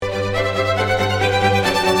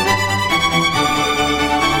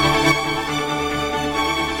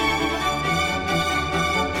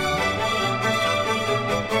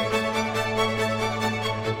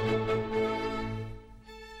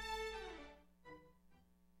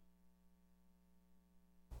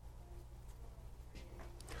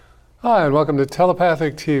Hi, and welcome to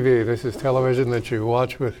Telepathic TV. This is television that you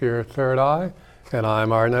watch with your third eye, and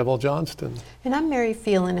I'm R. Neville Johnston. And I'm Mary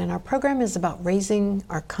Phelan, and our program is about raising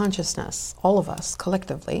our consciousness, all of us,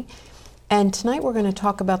 collectively. And tonight we're going to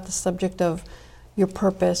talk about the subject of your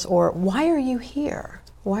purpose, or why are you here?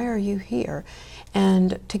 Why are you here?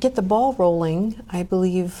 And to get the ball rolling, I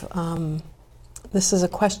believe this is a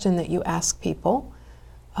question that you ask people.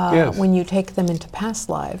 Yes. When you take them into past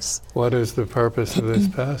lives. What is the purpose of this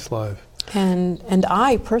past life? And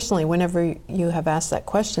I personally, whenever you have asked that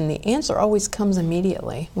question, the answer always comes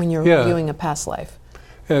immediately when you're reviewing a past life.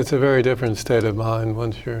 Yeah, it's a very different state of mind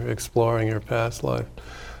once you're exploring your past life.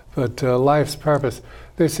 But life's purpose.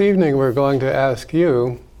 This evening we're going to ask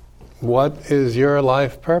you, what is your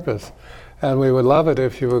life purpose? And we would love it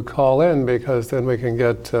if you would call in, because then we can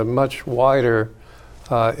get much wider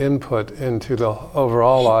input into the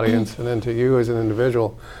overall audience and into you as an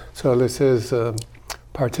individual. So this is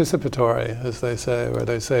participatory, as they say, where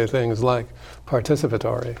they say things like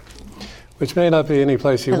participatory, which may not be any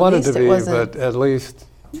place you wanted to be, but at least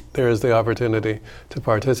there is the opportunity to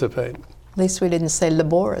participate. At least we didn't say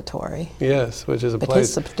laboratory. Yes, which is a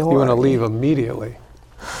place you want to leave immediately.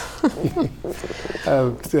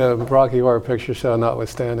 Rocky Horror Picture Show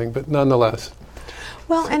notwithstanding, but nonetheless.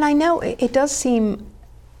 Well, and I know it does seem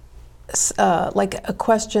like a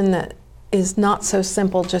question that is not so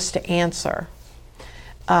simple just to answer.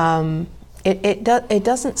 It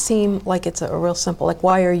doesn't seem like it's a real simple, like,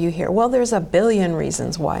 why are you here? Well, there's a billion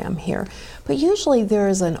reasons why I'm here. But usually there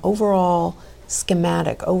is an overall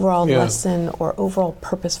schematic, overall lesson, or overall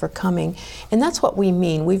purpose for coming. And that's what we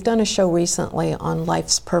mean. We've done a show recently on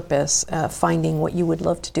life's purpose, finding what you would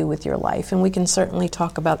love to do with your life. And we can certainly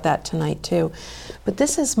talk about that tonight too. But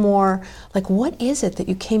this is more like, what is it that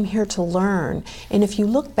you came here to learn? And if you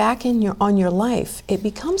look back on your life, it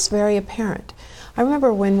becomes very apparent. I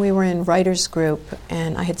remember when we were in writers group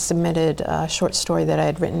and I had submitted a short story that I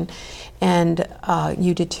had written, and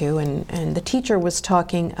you did too, and the teacher was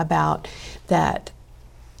talking about that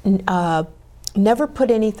never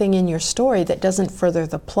put anything in your story that doesn't further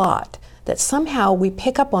the plot. That somehow we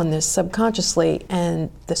pick up on this subconsciously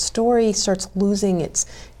and the story starts losing its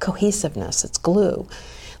cohesiveness, its glue.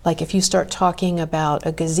 Like if you start talking about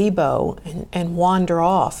a gazebo and wander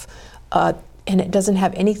off, and it doesn't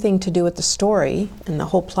have anything to do with the story and the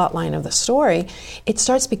whole plot line of the story, it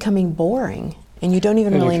starts becoming boring. And you don't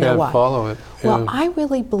even really know why. Follow it. Yeah. Well, I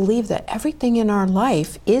really believe that everything in our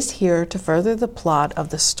life is here to further the plot of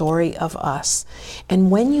the story of us. And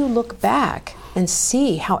when you look back and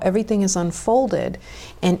see how everything is unfolded,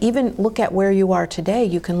 and even look at where you are today,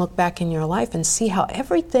 you can look back in your life and see how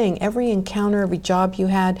everything, every encounter, every job you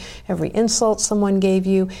had, every insult someone gave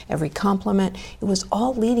you, every compliment, it was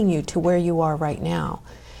all leading you to where you are right now.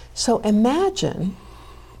 So imagine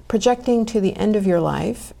projecting to the end of your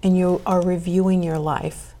life, and you are reviewing your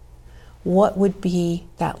life. What would be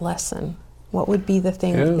that lesson? What would be the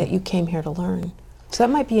thing that you came here to learn? So that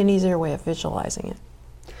might be an easier way of visualizing it.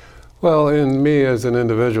 Well, in me as an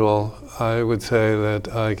individual, I would say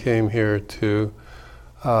that I came here to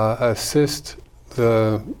assist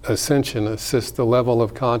the ascension, assist the level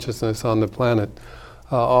of consciousness on the planet.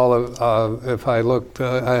 If I looked,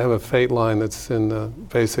 I have a fate line that's in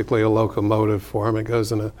basically a locomotive form. It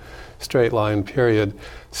goes in a straight line period.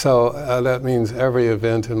 So that means every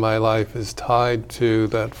event in my life is tied to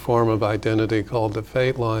that form of identity called the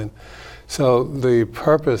fate line. So the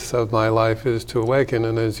purpose of my life is to awaken,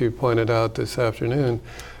 and as you pointed out this afternoon,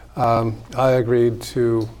 I agreed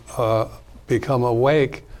to become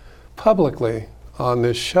awake publicly on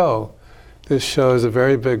this show. This show is a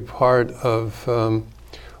very big part of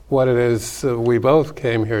what it is we both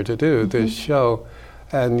came here to do, this show,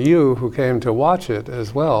 and you who came to watch it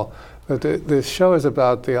as well. But this show is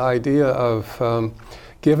about the idea of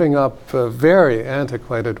giving up very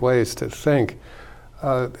antiquated ways to think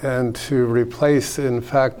and to replace, in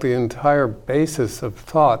fact, the entire basis of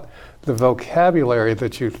thought, the vocabulary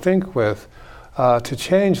that you think with, to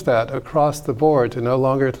change that across the board, to no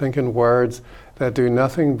longer think in words that do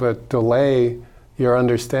nothing but delay your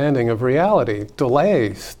understanding of reality.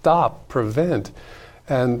 Delay, stop, prevent,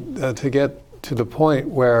 and to get to the point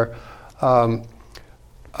where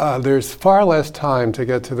there's far less time to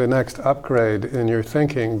get to the next upgrade in your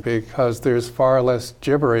thinking, because there's far less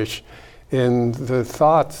gibberish in the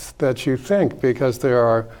thoughts that you think, because there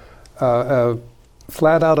are a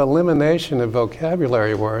flat-out elimination of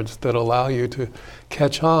vocabulary words that allow you to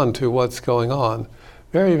catch on to what's going on.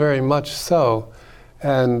 Very, very much so.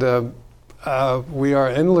 And we are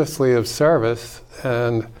endlessly of service,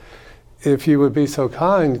 and if you would be so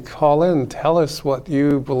kind, call in, tell us what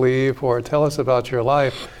you believe, or tell us about your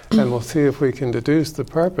life, and we'll see if we can deduce the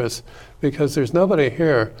purpose, because there's nobody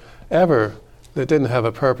here ever that didn't have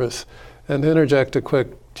a purpose. And to interject a quick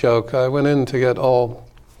joke, I went in to get all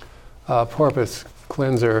porpoise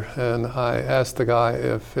cleanser, and I asked the guy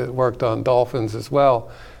if it worked on dolphins as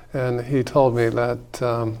well, and he told me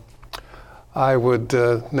that I would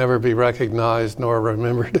never be recognized nor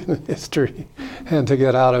remembered in history, and to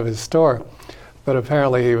get out of his store. But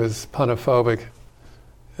apparently he was punophobic.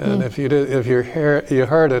 And if you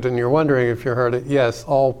heard it and you're wondering if you heard it, yes,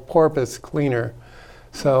 all porpoise cleaner.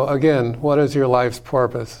 So again, what is your life's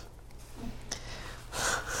purpose?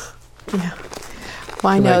 Yeah.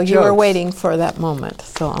 Well, I know you were waiting for that moment,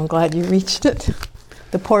 so I'm glad you reached it.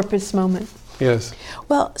 The porpoise moment. Yes.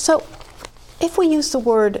 Well, so if we use the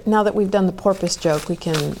word, now that we've done the porpoise joke, we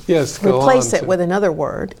can replace it with another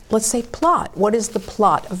word. Let's say plot. What is the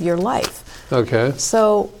plot of your life? Okay.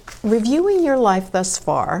 So reviewing your life thus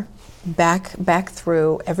far, back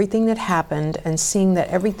through everything that happened and seeing that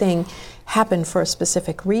everything happened for a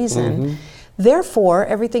specific reason, therefore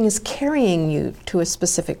everything is carrying you to a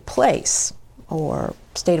specific place or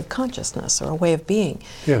state of consciousness or a way of being.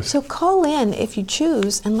 Yes. So call in if you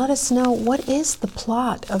choose and let us know what is the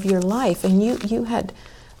plot of your life. And you had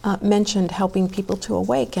mentioned helping people to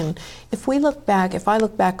awaken. If I look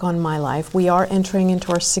back on my life, we are entering into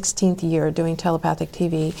our 16th year doing telepathic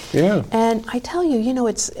TV. Yeah. And I tell you,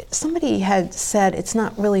 it's somebody had said it's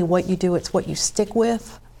not really what you do, it's what you stick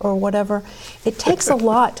with, or whatever. It takes a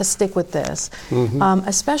lot to stick with this,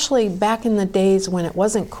 especially back in the days when it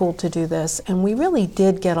wasn't cool to do this, and we really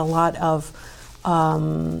did get a lot of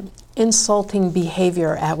insulting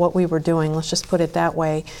behavior at what we were doing, let's just put it that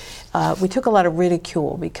way. We took a lot of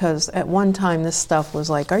ridicule because at one time this stuff was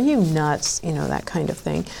like, are you nuts? That kind of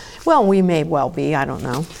thing. Well, we may well be, I don't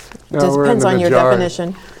know. No, depends on your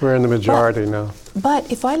definition. We're in the majority now.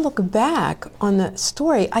 But if I look back on the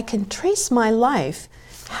story, I can trace my life,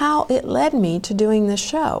 how it led me to doing this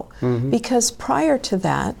show. Because prior to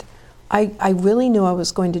that, I really knew I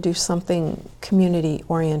was going to do something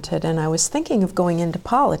community-oriented, and I was thinking of going into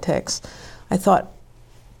politics. I thought,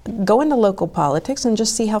 go into local politics and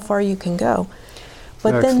just see how far you can go.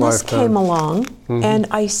 But then this came along, and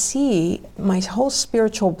I see my whole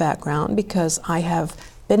spiritual background, because I have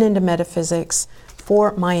been into metaphysics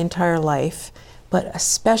for my entire life, but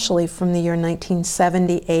especially from the year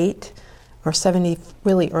 1978, or 70,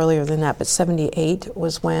 really earlier than that, but 78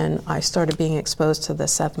 was when I started being exposed to the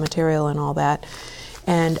Seth material and all that,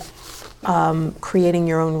 and creating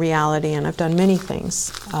your own reality, and I've done many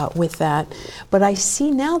things with that. But I see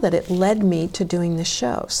now that it led me to doing the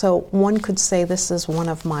show. So one could say this is one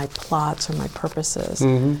of my plots or my purposes,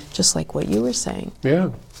 just like what you were saying. Yeah.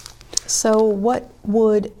 So what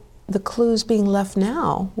would the clues being left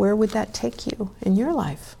now, where would that take you in your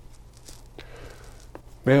life?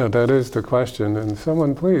 Yeah, that is the question. And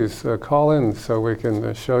someone please call in so we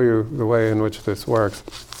can show you the way in which this works.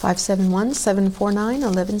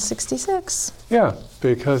 571-749-1166. Yeah,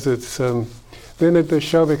 because it's then the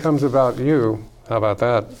show becomes about you. How about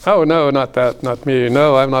that? Oh, no, not that, not me.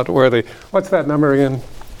 No, I'm not worthy. What's that number again?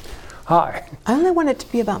 Hi. I only want it to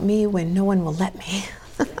be about me when no one will let me.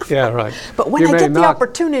 Yeah, right. But when I get the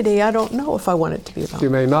opportunity, I don't know if I want it to be about me.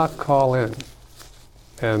 You may not call in.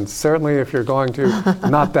 And certainly if you're going to,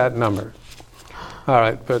 not that number. All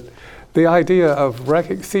right, but the idea of,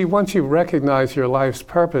 once you recognize your life's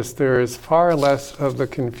purpose, there is far less of the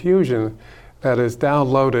confusion that is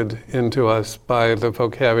downloaded into us by the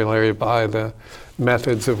vocabulary, by the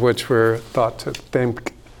methods of which we're taught to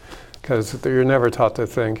think, because you're never taught to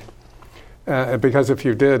think. Because if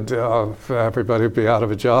you did, everybody would be out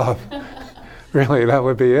of a job. Really, that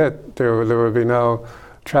would be it. There would be no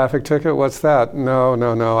traffic ticket. What's that?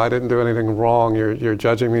 No, I didn't do anything wrong. You're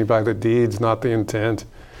judging me by the deeds, not the intent.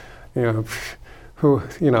 All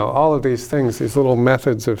of these things, these little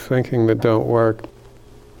methods of thinking that don't work.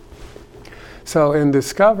 So in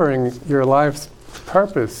discovering your life's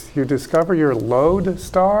purpose, you discover your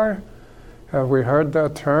lodestar. Have we heard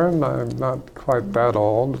that term? I'm not quite that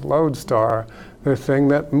old. Lodestar, the thing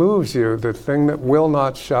that moves you, the thing that will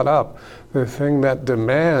not shut up, the thing that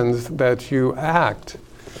demands that you act.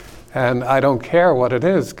 And I don't care what it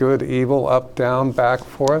is, good, evil, up, down, back,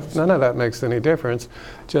 forth, none of that makes any difference.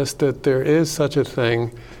 Just that there is such a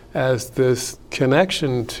thing as this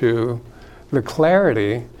connection to the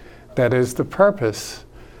clarity that is the purpose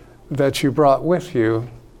that you brought with you,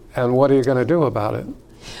 and what are you going to do about it?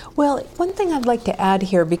 Well, one thing I'd like to add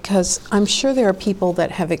here, because I'm sure there are people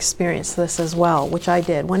that have experienced this as well, which I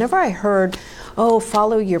did. Whenever I heard,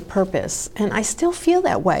 follow your purpose, and I still feel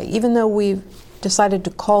that way, even though we've decided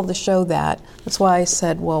to call the show that. That's why I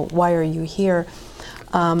said, well, why are you here?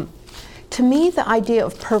 To me, the idea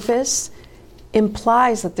of purpose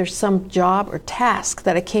implies that there's some job or task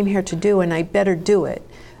that I came here to do and I better do it,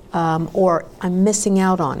 or I'm missing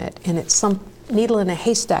out on it, and it's some needle in a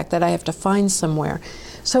haystack that I have to find somewhere.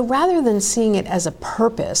 So rather than seeing it as a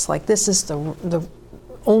purpose, like this is the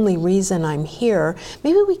only reason I'm here,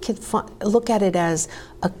 maybe we could look at it as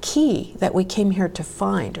a key that we came here to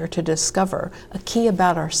find or to discover, a key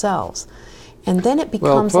about ourselves. And then it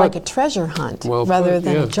becomes like a treasure hunt rather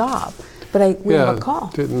than a job. But we have a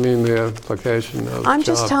call. Didn't mean the application of I'm job.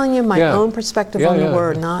 just telling you my own perspective on the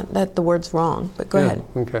word, not that the word's wrong. But go ahead.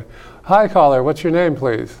 Okay. Hi, caller. What's your name,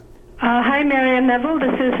 please? Hi, Marianne Neville.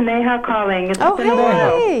 This is Neha calling. It's been a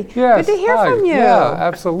while. Yes, good to hear from you. Yeah,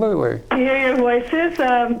 absolutely. To hear your voices.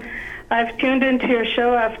 I've tuned into your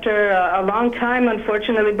show after a long time,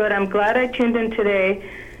 unfortunately, but I'm glad I tuned in today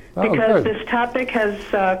because this topic has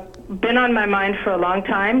been on my mind for a long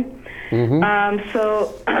time.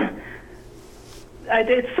 So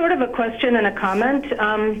it's sort of a question and a comment.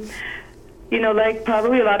 Like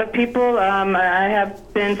probably a lot of people, I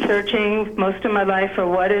have been searching most of my life for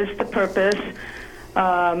what is the purpose.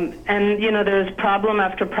 And, there's problem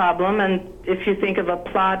after problem. And if you think of a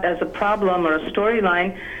plot as a problem or a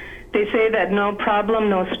storyline, they say that no problem,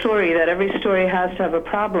 no story, that every story has to have a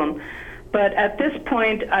problem. But at this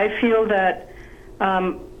point, I feel that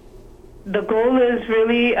the goal is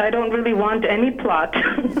really, I don't really want any plot.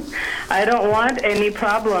 I don't want any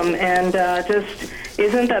problem. And just...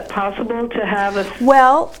 Isn't that possible to have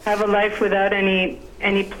a life without any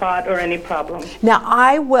plot or any problem? Now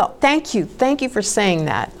I will. Thank you for saying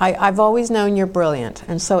that. I've always known you're brilliant,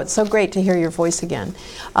 and so it's so great to hear your voice again.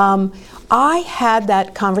 I had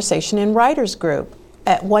that conversation in writers' group.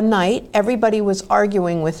 At one night, everybody was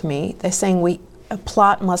arguing with me. They're saying a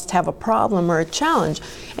plot must have a problem or a challenge,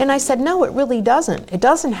 and I said no, it really doesn't. It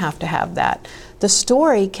doesn't have to have that. The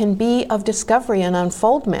story can be of discovery and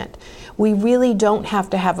unfoldment. We really don't have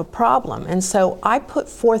to have a problem. And so I put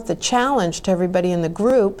forth the challenge to everybody in the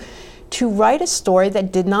group to write a story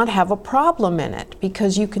that did not have a problem in it,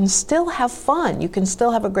 because you can still have fun, you can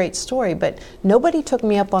still have a great story, but nobody took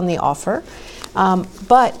me up on the offer.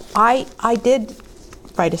 But I did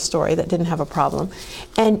write a story that didn't have a problem,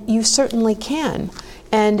 and you certainly can.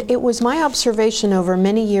 And it was my observation over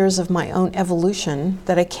many years of my own evolution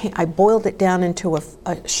that I boiled it down into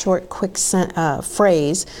a short, quick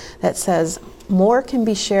phrase that says, more can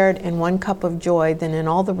be shared in one cup of joy than in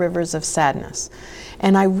all the rivers of sadness.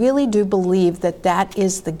 And I really do believe that that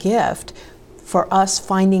is the gift for us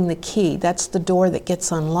finding the key. That's the door that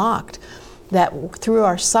gets unlocked. That through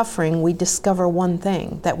our suffering, we discover one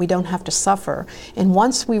thing, that we don't have to suffer. And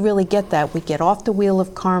once we really get that, we get off the wheel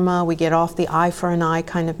of karma, we get off the eye for an eye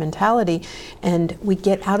kind of mentality, and we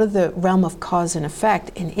get out of the realm of cause and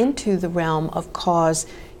effect and into the realm of cause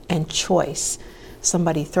and choice.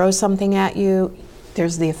 Somebody throws something at you,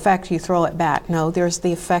 there's the effect, you throw it back. No, there's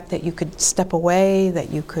the effect that you could step away, that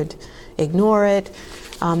you could ignore it.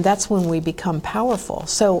 That's when we become powerful.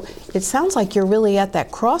 So it sounds like you're really at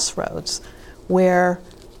that crossroads where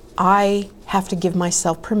I have to give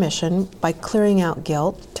myself permission by clearing out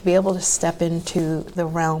guilt to be able to step into the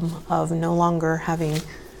realm of no longer having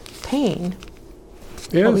pain.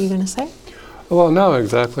 Yes. What were you going to say? Well, no,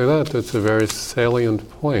 exactly that. That's a very salient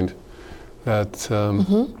point. That,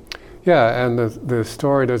 and the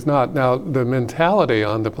story does not. Now, the mentality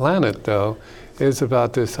on the planet, though, is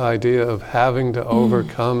about this idea of having to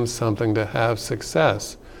overcome something to have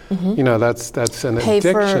success. That's an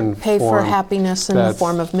addiction pay form. For happiness in the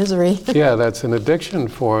form of misery. Yeah, that's an addiction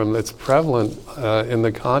form that's prevalent in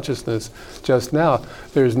the consciousness just now.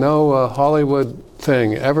 There's no Hollywood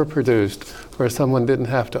thing ever produced where someone didn't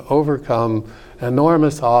have to overcome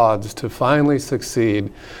enormous odds to finally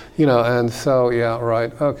succeed. And so,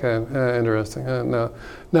 interesting.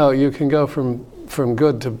 No, you can go from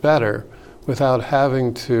good to better without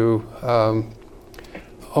having to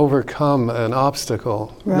overcome an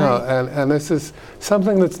obstacle. Right. No, and this is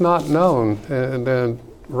something that's not known in the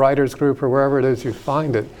writers group or wherever it is you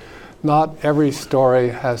find it. Not every story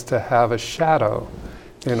has to have a shadow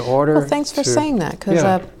in order. Well, thanks for saying that, because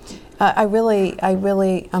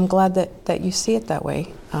I'm glad that you see it that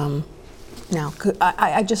way. Now,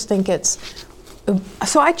 I just think it's.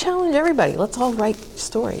 So I challenge everybody. Let's all write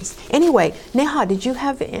stories. Anyway, Neha, did you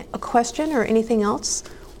have a question or anything else?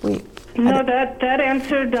 No, that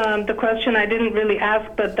answered the question I didn't really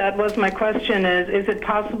ask, but that was my question, is it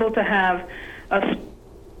possible to have a...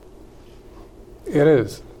 It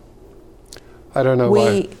is. I don't know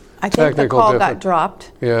why. I think the call got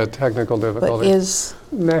dropped. Yeah, technical difficulty. But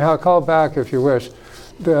Neha, call back if you wish.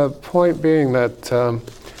 The point being that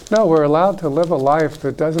No, we're allowed to live a life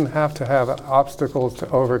that doesn't have to have obstacles to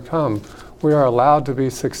overcome. We are allowed to be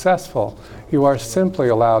successful. You are simply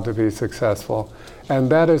allowed to be successful. And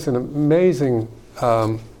that is an amazing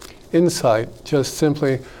insight. Just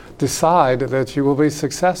simply decide that you will be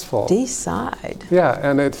successful. Decide. Yeah,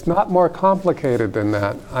 and it's not more complicated than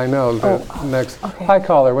that. I know. Next. Okay. Hi,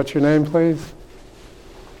 caller. What's your name, please?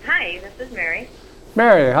 Hi, this is Mary.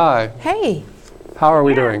 Mary, hi. Hey. How are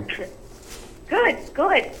we doing? Good.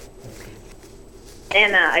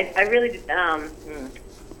 And I really I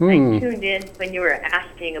tuned in when you were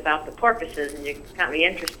asking about the porpoises, and you got me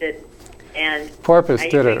interested. And Porpoise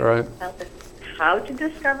did it, right? How to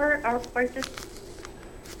discover our porpoise,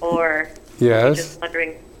 or Yes. just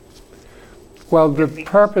wondering. Well, the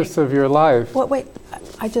purpose of your life. Wait.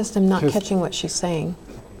 I just am not catching what she's saying.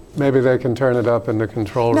 Maybe they can turn it up in the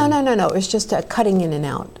control room. No. It's just cutting in and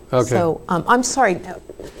out. Okay. So I'm sorry.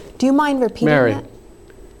 Do you mind repeating Mary. that?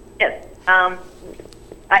 Yes.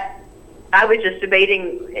 I was just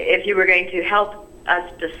debating if you were going to help us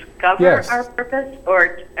discover Yes. our purpose,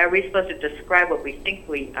 or are we supposed to describe what we think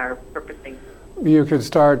we are purposing? You could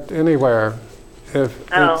start anywhere.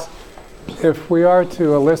 Oh. If we are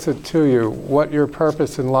to elicit to you what your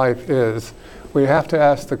purpose in life is, we have to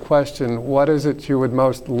ask the question, what is it you would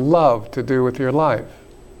most love to do with your life?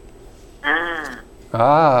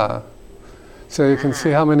 So you can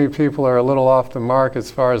see how many people are a little off the mark as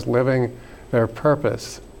far as living their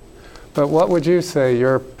purpose. But what would you say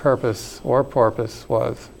your purpose or porpoise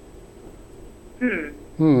was?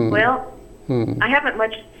 Well, I haven't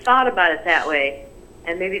much thought about it that way,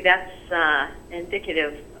 and maybe that's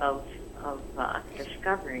indicative of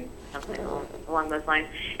discovering something along those lines.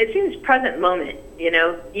 It seems present moment,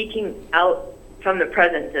 eking out from the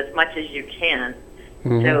present as much as you can.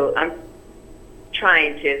 Mm-hmm. So I'm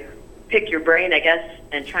trying to pick your brain, I guess,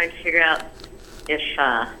 and trying to figure out if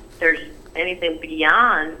there's anything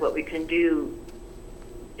beyond what we can do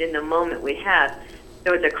in the moment we have.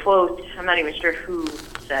 There was a quote, I'm not even sure who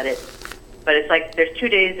said it, but it's like, there's 2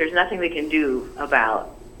 days there's nothing we can do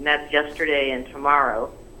about, and that's yesterday and tomorrow.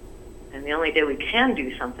 And the only day we can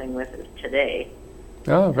do something with is today.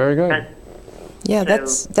 Oh, very good. Yeah,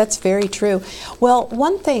 that's very true. Well,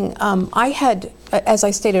 one thing I had, as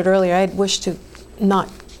I stated earlier, I had wished to not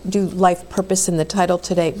do life purpose in the title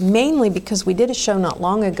today, mainly because we did a show not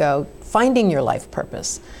long ago, Finding Your Life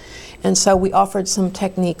Purpose. And so we offered some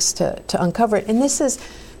techniques to uncover it. And this is,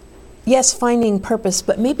 yes, finding purpose,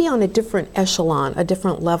 but maybe on a different echelon, a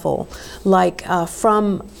different level, like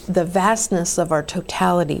from the vastness of our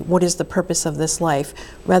totality, what is the purpose of this life,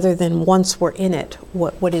 rather than once we're in it,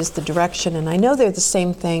 what is the direction? And I know they're the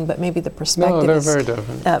same thing, but maybe the perspective they're very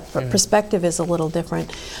different. Perspective is a little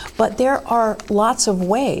different. But there are lots of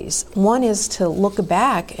ways. One is to look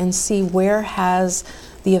back and see where has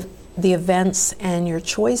the events and your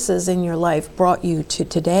choices in your life brought you to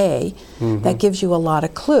today. Mm-hmm. That gives you a lot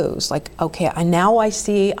of clues. Like, okay, now I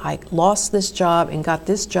see I lost this job and got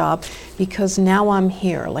this job because now I'm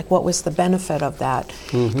here. Like, what was the benefit of that?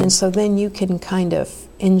 Mm-hmm. And so then you can kind of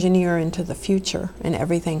engineer into the future and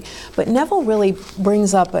everything. But Neville really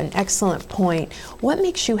brings up an excellent point. What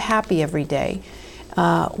makes you happy every day?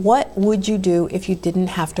 What would you do if you didn't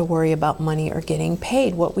have to worry about money or getting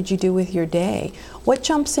paid? What would you do with your day? What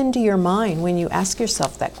jumps into your mind when you ask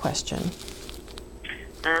yourself that question?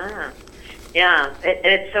 Yeah.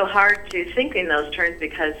 It's so hard to think in those terms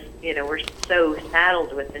because, we're so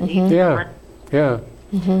saddled with the need for money. Yeah.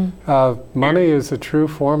 Mm-hmm. Money is a true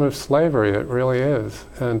form of slavery. It really is.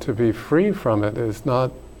 And to be free from it is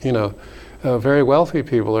not, very wealthy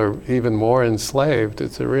people are even more enslaved.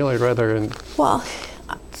 It's a really rather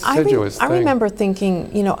insidious thing. I remember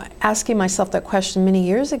thinking, asking myself that question many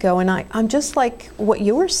years ago, and I'm just like what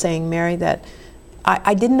you were saying, Mary, that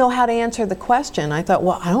I didn't know how to answer the question. I thought,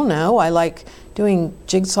 well, I don't know. I like doing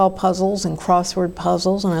jigsaw puzzles and crossword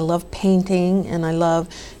puzzles, and I love painting, and I love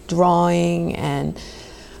drawing, and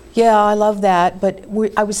yeah, I love that, but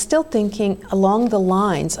I was still thinking along the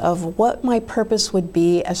lines of what my purpose would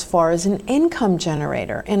be as far as an income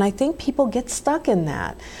generator. And I think people get stuck in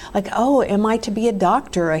that. Like, oh, am I to be a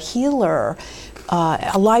doctor, a healer,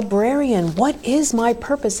 a librarian? What is my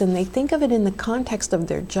purpose? And they think of it in the context of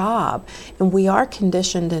their job. And we are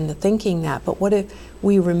conditioned into thinking that. But what if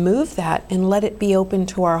we remove that and let it be open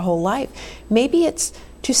to our whole life? Maybe it's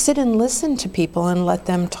to sit and listen to people and let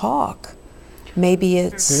them talk. Maybe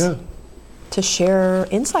it's to share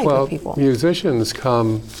insight with people. Musicians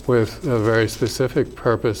come with a very specific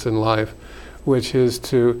purpose in life, which is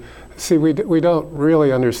to see, we don't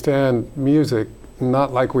really understand music,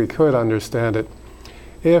 not like we could understand it.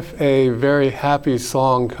 If a very happy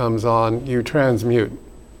song comes on, you transmute.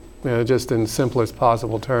 just in simplest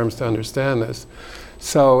possible terms to understand this.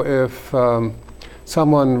 So if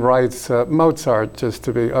someone writes Mozart, just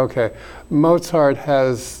to be okay, Mozart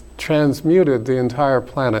has transmuted the entire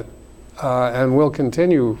planet and will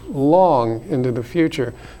continue long into the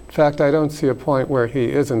future. In fact, I don't see a point where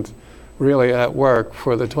he isn't really at work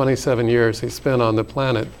for the 27 years he spent on the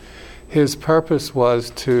planet. His purpose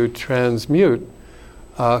was to transmute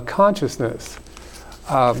consciousness.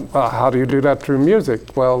 How do you do that through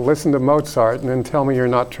music? Well, listen to Mozart and then tell me you're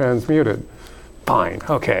not transmuted. Fine,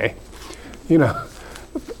 okay. You know,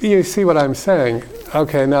 you see what I'm saying?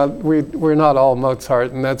 Okay, now we're not all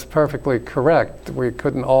Mozart, and that's perfectly correct. We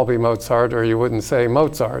couldn't all be Mozart, or you wouldn't say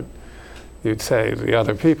Mozart. You'd say the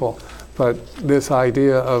other people. But this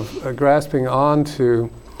idea of grasping onto...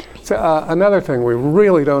 So, another thing we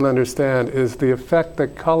really don't understand is the effect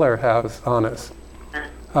that color has on us.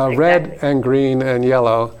 Exactly. Red and green and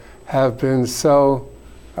yellow have been so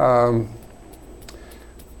thrown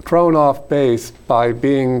off base by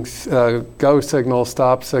being go signal,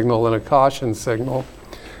 stop signal, and a caution signal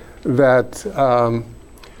that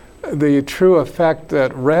the true effect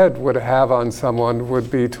that red would have on someone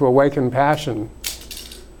would be to awaken passion.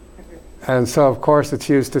 And so, of course, it's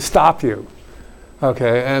used to stop you.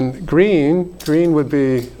 Okay, and green would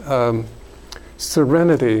be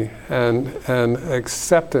serenity and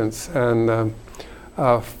acceptance and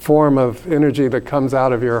a form of energy that comes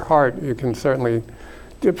out of your heart. You can certainly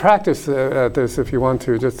practice at this if you want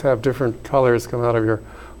to, just have different colors come out of your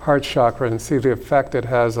heart chakra and see the effect it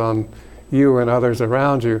has on you and others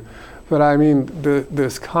around you. But I mean,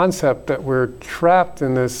 this concept that we're trapped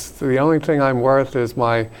in this, the only thing I'm worth is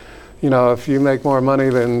my, you know, if you make more money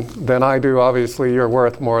than I do, obviously you're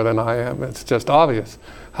worth more than I am. It's just obvious.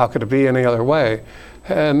 How could it be any other way?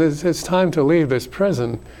 And it's time to leave this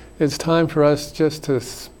prison. It's time for us just to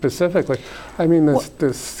specifically, I mean,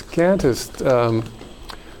 the scantest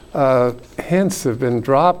hints have been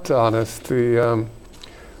dropped on us.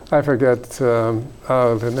 I forget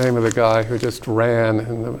the name of the guy who just ran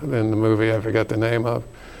in the movie. I forget the name of.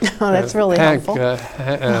 Oh, that's really helpful.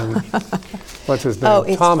 What's his name? Oh,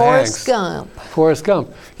 it's Tom Forrest Hanks. Gump. Forrest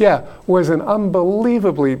Gump. Yeah, was an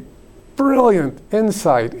unbelievably brilliant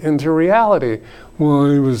insight into reality.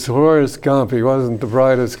 Well, he was Forrest Gump. He wasn't the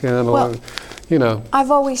brightest candle. Well, you know.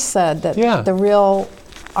 I've always said that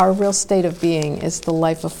our real state of being is the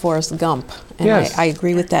life of Forrest Gump, and yes. I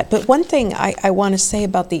agree with that. But one thing I want to say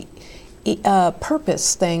about the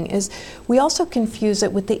purpose thing is we also confuse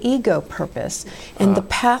it with the ego purpose and the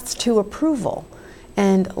path to approval.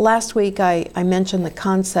 And last week I mentioned the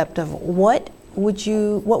concept of what would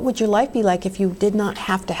your life be like if you did not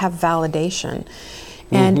have to have validation?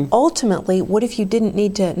 And ultimately, what if you didn't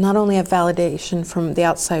need to not only have validation from the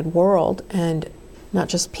outside world and not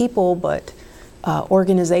just people, but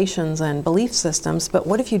organizations and belief systems, but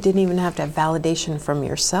what if you didn't even have to have validation from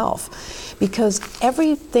yourself? Because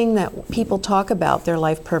everything that people talk about, their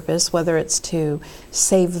life purpose, whether it's to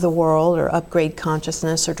save the world or upgrade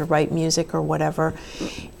consciousness or to write music or whatever,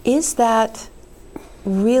 is that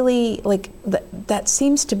really, like, that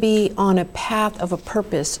seems to be on a path of a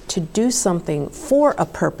purpose to do something for a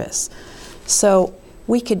purpose. So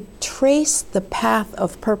we could trace the path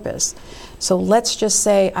of purpose. So let's just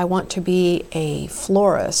say I want to be a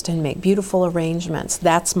florist and make beautiful arrangements.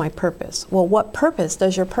 That's my purpose. Well, what purpose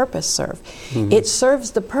does your purpose serve? It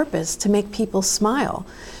serves the purpose to make people smile.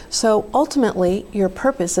 So ultimately, your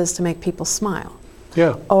purpose is to make people smile.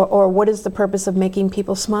 Yeah. Or what is the purpose of making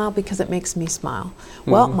people smile? Because it makes me smile.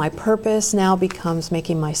 Well, my purpose now becomes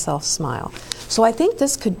making myself smile. So I think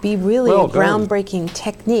this could be really a groundbreaking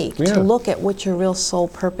technique to look at what your real soul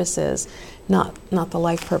purpose is, not the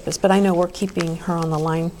life purpose. But I know we're keeping her on the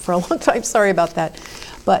line for a long time. Sorry about that.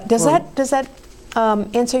 But does that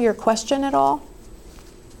answer your question at all?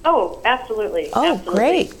 Oh, absolutely. Oh,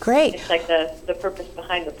 absolutely. Great. It's like the purpose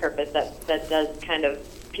behind the purpose that does kind of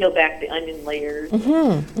peel back the onion layers.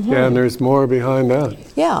 Yeah, and there's more behind that.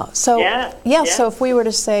 Yeah. So Yeah. So if we were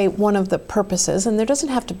to say one of the purposes, and there doesn't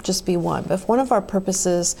have to just be one, but if one of our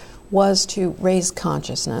purposes was to raise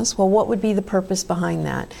consciousness, well, what would be the purpose behind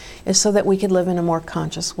that? Is so that we could live in a more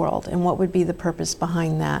conscious world. And what would be the purpose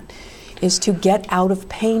behind that? Is to get out of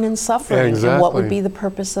pain and suffering. Exactly. And what would be the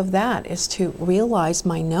purpose of that? Is to realize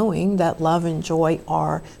my knowing that love and joy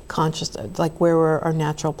are conscious, like where our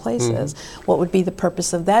natural place is. What would be the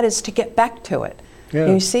purpose of that? Is to get back to it.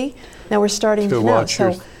 Yeah. You see? Now we're starting to know. watch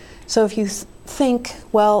So if you think,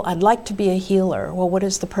 well, I'd like to be a healer, well, what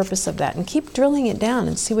is the purpose of that? And keep drilling it down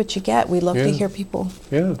and see what you get. We'd love to hear people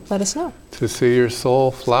let us know. To see your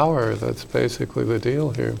soul flower, that's basically the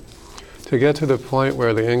deal here. to get to the point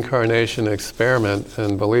where the incarnation experiment,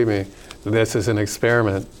 and believe me, this is an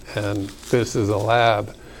experiment and this is a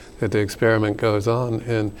lab that the experiment goes on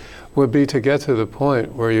in, would be to get to the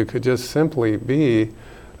point where you could just simply be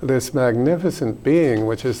this magnificent being,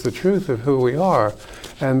 which is the truth of who we are.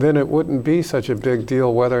 And then it wouldn't be such a big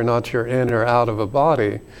deal whether or not you're in or out of a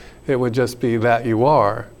body. It would just be that you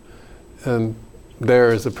are. And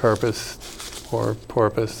there is a purpose, or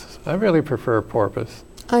porpoise. I really prefer porpoise.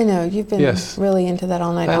 I know, you've been Yes. really into that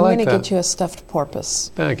all night. I'm like going to that. get you a stuffed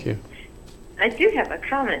porpoise. Thank you. I do have a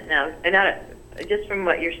comment now, and just from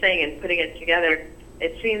what you're saying and putting it together,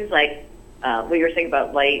 it seems like what you were saying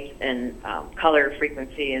about light and color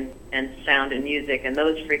frequency and sound and music and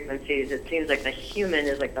those frequencies, it seems like the human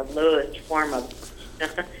is like the lowest form of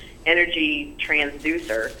energy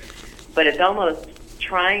transducer, but it's almost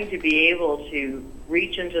trying to be able to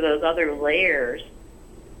reach into those other layers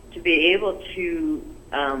to be able to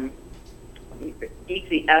eke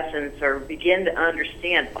the essence or begin to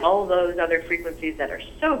understand all those other frequencies that are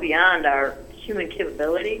so beyond our human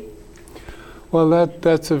capability. Well,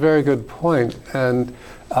 that's a very good point. And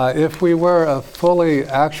if we were a fully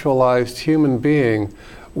actualized human being,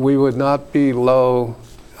 we would not be low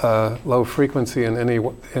frequency in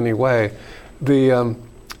any way. The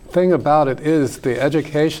thing about it is the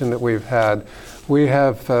education that we've had. We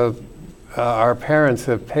have our parents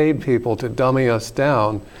have paid people to dummy us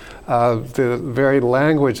down. The very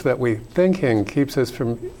language that we think in keeps us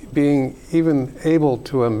from being even able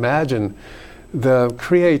to imagine. The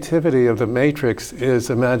creativity of the matrix is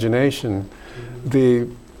imagination. The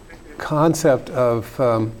concept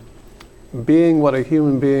of being what a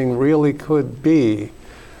human being really could be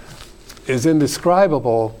is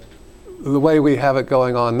indescribable the way we have it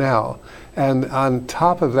going on now. And on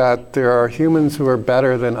top of that, there are humans who are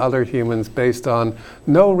better than other humans based on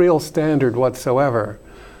no real standard whatsoever.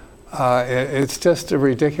 It's just a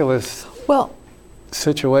ridiculous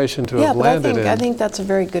situation to have landed in. I think that's a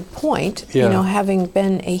very good point. Yeah. You know, having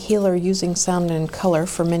been a healer using sound and color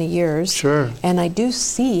for many years, Sure. and I do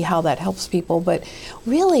see how that helps people, but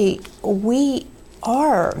really we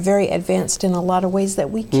are very advanced in a lot of ways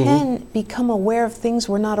that we can become aware of things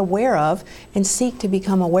we're not aware of and seek to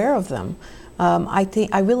become aware of them.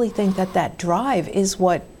 I really think that drive is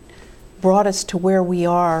what brought us to where we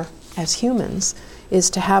are as humans,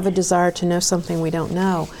 is to have a desire to know something we don't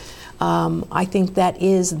know. I think that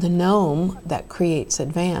is the gnome that creates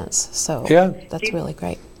advance. So that's really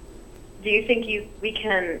great. Do you think we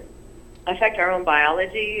can affect our own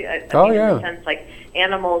biology? In the sense, like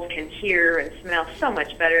animals can hear and smell so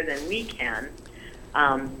much better than we can.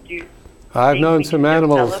 I've known some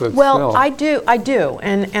animals that smell. I do,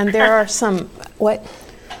 and there are some what?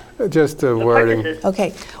 Just a wording.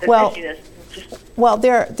 Okay, well,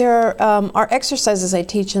 there are exercises I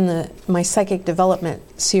teach in my psychic development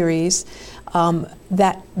series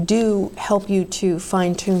that do help you to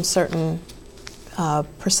fine-tune certain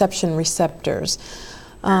perception receptors.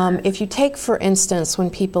 If you take, for instance, when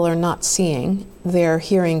people are not seeing, their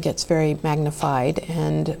hearing gets very magnified,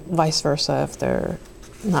 and vice versa. If they're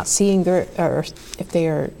not seeing, or if they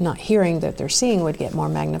are not hearing, that they're seeing would get more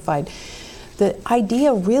magnified. The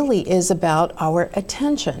idea really is about our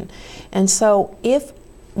attention. And so if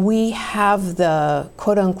we have the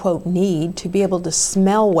quote-unquote need to be able to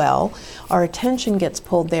smell well, our attention gets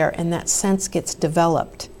pulled there and that sense gets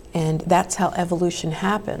developed. And that's how evolution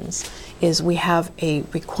happens, is we have a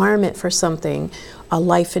requirement for something, a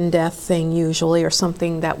life and death thing usually, or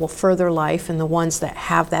something that will further life, and the ones that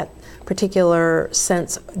have that particular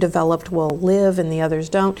sense developed will live and the others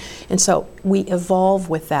don't. And so we evolve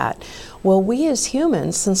with that. Well, we as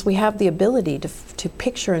humans, since we have the ability to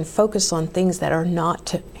picture and focus on things that are not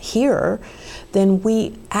to hear, then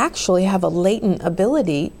we actually have a latent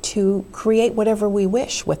ability to create whatever we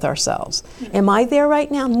wish with ourselves. Am I there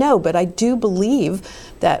right now? No, but I do believe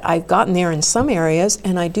that I've gotten there in some areas,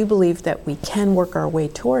 and I do believe that we can work our way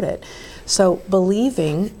toward it. So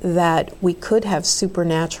believing that we could have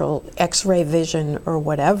supernatural X-ray vision or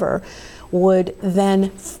whatever would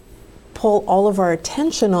then pull all of our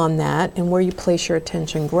attention on that, and where you place your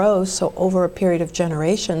attention grows. So over a period of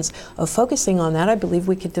generations of focusing on that, I believe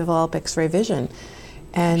we could develop X-ray vision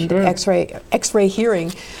and X-ray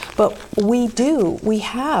hearing. But we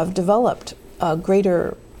have developed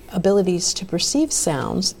greater abilities to perceive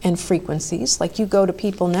sounds and frequencies. Like, you go to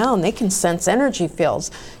people now and they can sense energy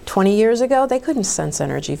fields. 20 years ago, they couldn't sense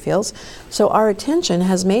energy fields. So our attention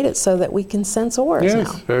has made it so that we can sense auras now.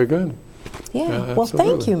 Yes, very good. Yeah, well,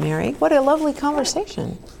 thank you, Mary. What a lovely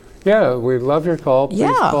conversation. Yeah, we love your call.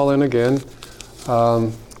 Please call in again.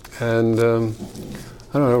 I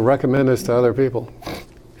don't know, recommend us to other people.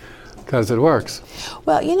 because it works.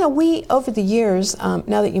 Well, we, over the years, now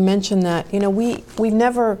that you mention that, we've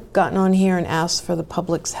never gotten on here and asked for the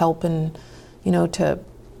public's help in, to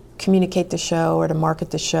communicate the show or to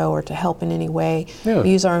market the show or to help in any way. Yeah.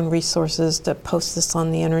 We use our own resources to post this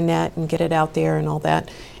on the internet and get it out there and all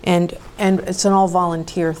that. And it's an all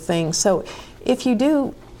volunteer thing. So if you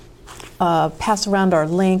do pass around our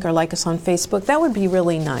link or like us on Facebook, that would be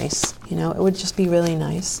really nice. It would just be really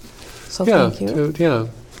nice. So thank you.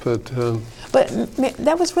 But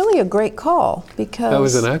that was really a great call because that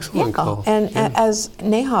was an excellent call. And as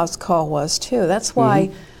Neha's call was too. That's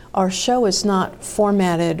why our show is not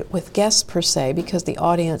formatted with guests per se, because the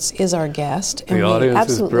audience is our guest, and we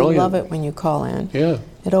absolutely love it when you call in. Yeah.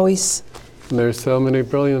 It always. And there's so many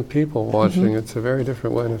brilliant people watching. It's a very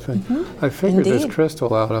different way to think. I figured this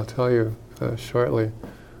crystal out. I'll tell you shortly,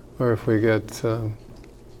 or if we get.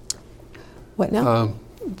 What now?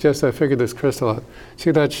 I figured this crystal out.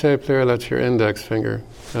 See that shape there? That's your index finger.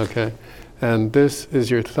 Okay. And this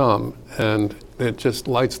is your thumb, and it just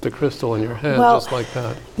lights the crystal in your hand, just like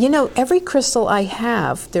that. Every crystal I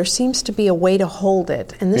have, there seems to be a way to hold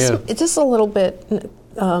it. And this, it's just a little bit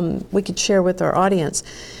we could share with our audience.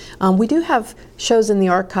 We do have shows in the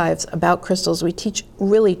archives about crystals. We teach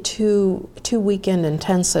really two weekend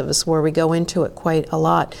intensives where we go into it quite a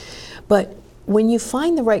lot. But when you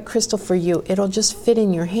find the right crystal for you, it'll just fit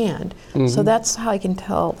in your hand. So that's how I can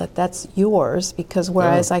tell that that's yours, because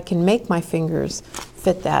whereas I can make my fingers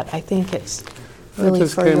fit that, I think it's really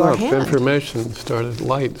for your hand. Information started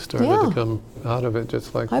to come out of it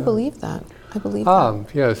just like that. I believe that. that.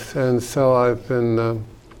 Yes, and so I've been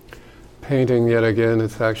painting yet again.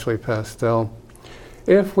 It's actually pastel.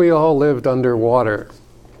 If we all lived underwater,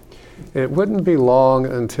 it wouldn't be long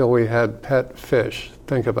until we had pet fish.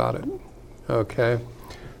 Think about it. Okay.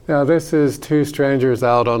 Now this is two strangers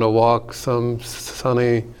out on a walk some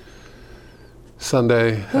sunny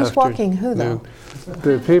Sunday afternoon. Who's walking who, though?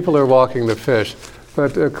 The people are walking the fish.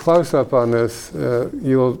 But a close-up on this,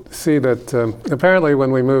 you'll see that apparently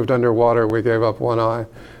when we moved underwater, we gave up one eye.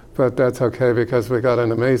 But that's okay because we got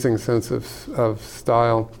an amazing sense of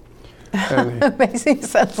style. Amazing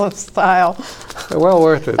sense of style. Well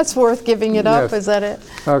worth it. That's worth giving it up, yes. Is that it?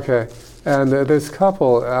 Okay. And this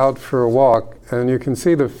couple out for a walk, and you can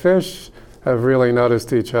see the fish have really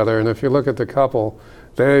noticed each other. And if you look at the couple,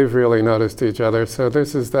 they've really noticed each other. So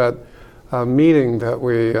this is that meeting that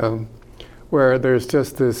we, where there's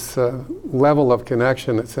just this level of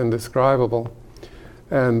connection that's indescribable.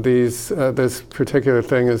 And this particular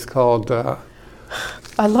thing is called...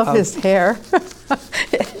 I love his hair.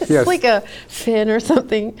 It's like a fin or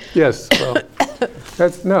something. Yes, well,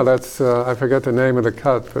 that's I forget the name of the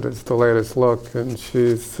cut, but it's the latest look, and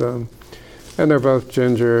she's, and they're both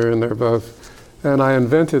ginger, and I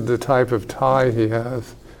invented the type of tie he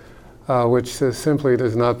has, which simply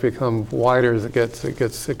does not become wider as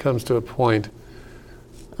it comes to a point.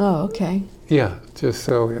 Oh, okay. Yeah, just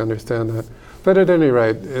so we understand that. But at any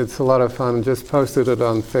rate, it's a lot of fun. Just posted it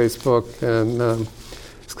on Facebook, and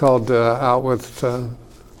it's called Out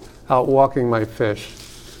Walking My Fish.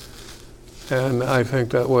 And I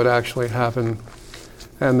think that would actually happen.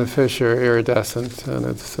 And the fish are iridescent, and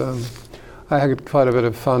it's. I had quite a bit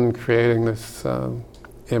of fun creating this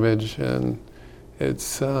image, and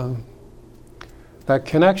it's that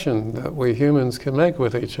connection that we humans can make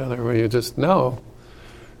with each other, where you just know,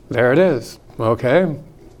 there it is, okay,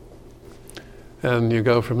 and you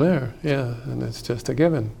go from there. Yeah, and it's just a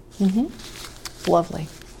given. Lovely.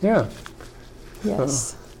 Yeah.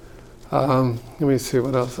 Yes. Let me see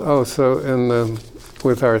what else. Oh, so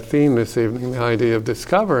with our theme this evening, the idea of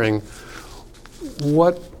discovering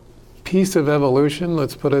what piece of evolution,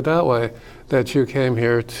 let's put it that way, that you came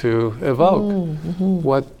here to evoke.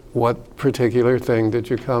 What particular thing did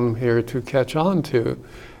you come here to catch on to?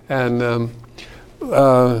 And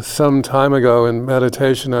some time ago in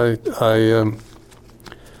meditation, I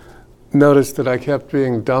noticed that I kept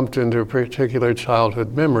being dumped into a particular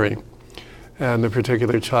childhood memory. And the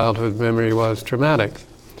particular childhood memory was traumatic.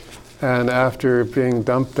 And after being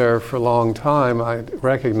dumped there for a long time, I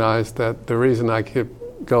recognized that the reason I kept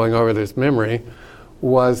going over this memory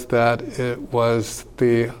was that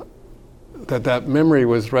that memory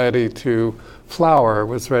was ready to flower,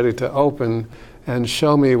 was ready to open and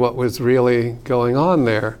show me what was really going on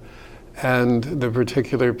there. And the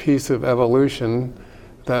particular piece of evolution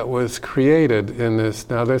that was created in this.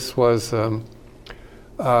 Now this was...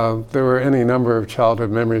 there were any number of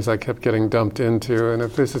childhood memories I kept getting dumped into, and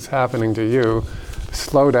if this is happening to you,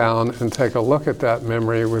 slow down and take a look at that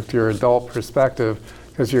memory with your adult perspective,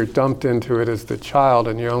 because you're dumped into it as the child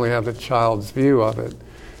and you only have the child's view of it.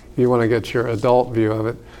 you want to get your adult view of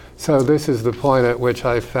it. So this is the point at which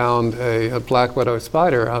I found a black widow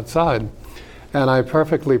spider outside. And I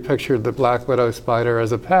perfectly pictured the black widow spider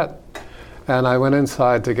as a pet. And I went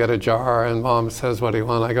inside to get a jar, and Mom says, "What do you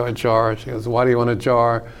want?" I go, "A jar." She goes, "Why do you want a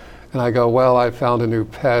jar?" And I go, "Well, I found a new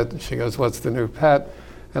pet." She goes, "What's the new pet?"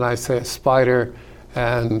 And I say, "A spider."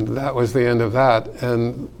 And that was the end of that.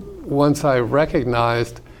 And once I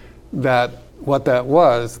recognized that what that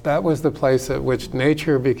was the place at which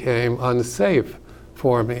nature became unsafe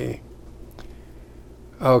for me.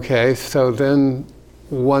 Okay, so then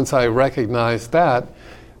once I recognized that,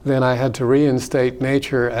 then I had to reinstate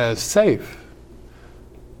nature as safe.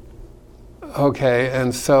 Okay,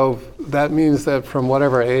 and so that means that from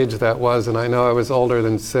whatever age that was, and I know I was older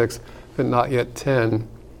than 6, but not yet 10,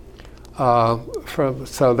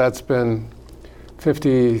 so that's been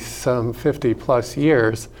 50 plus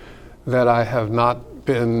years that I have not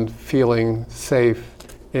been feeling safe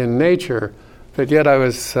in nature. But yet I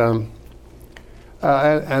was, and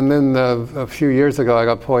then a few years ago I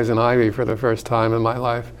got poison ivy for the first time in my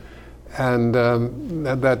life. And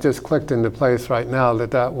that just clicked into place right now,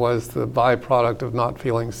 that was the byproduct of not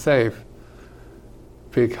feeling safe,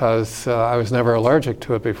 because I was never allergic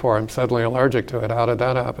to it before. I'm suddenly allergic to it. How did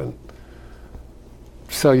that happen?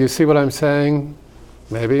 So you see what I'm saying?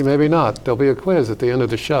 Maybe, maybe not. There'll be a quiz at the end of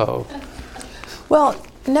the show. Well,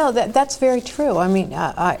 no, that's very true. I mean,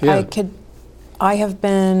 I have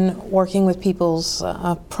been working with people's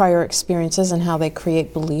prior experiences and how they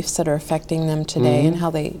create beliefs that are affecting them today, and how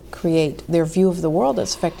they create their view of the world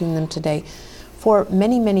that's affecting them today for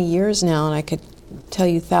many, many years now. And I could tell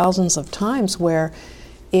you thousands of times where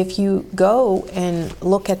if you go and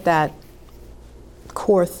look at that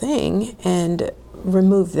core thing and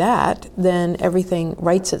remove that, then everything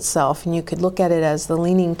rights itself. And you could look at it as the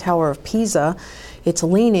Leaning Tower of Pisa. It's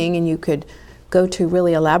leaning, and you could go to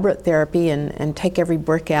really elaborate therapy and take every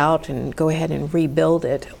brick out and go ahead and rebuild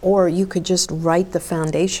it. Or you could just right the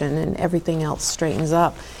foundation and everything else straightens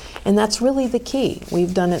up. And that's really the key.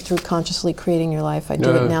 We've done it through Consciously Creating Your Life. I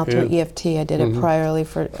do it now through EFT. I did it priorly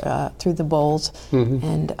through the bowls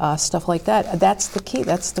and stuff like that. That's the key.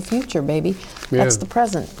 That's the future, baby. That's the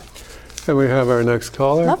present. And we have our next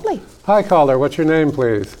caller. Lovely. Hi, caller. What's your name,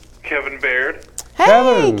 please? Kevin Baird.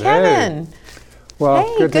 Hey, Kevin. Hey. Well,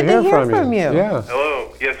 hey, good to hear from you. Yeah.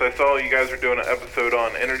 Hello. Yes, I saw you guys were doing an episode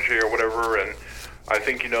on energy or whatever, and I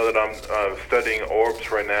think you know that I'm studying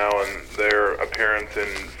orbs right now and their appearance in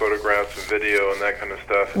photographs and video and that kind of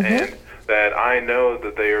stuff, and that I know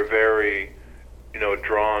that they are very,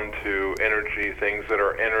 drawn to energy, things that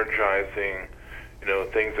are energizing,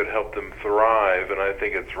 things that help them thrive, and I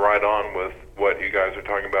think it's right on with what you guys are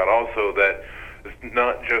talking about. Also, that it's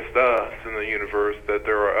not just us in the universe, that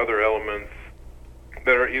there are other elements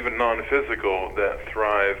that are even non-physical that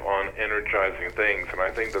thrive on energizing things, and I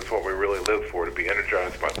think that's what we really live for, to be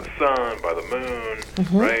energized by the sun, by the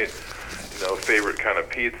moon, right? Favorite kind of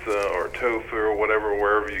pizza or tofu or whatever,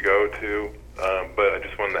 wherever you go to. But I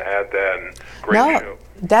just wanted to add that, and great show.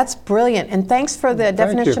 That's brilliant, and thanks for the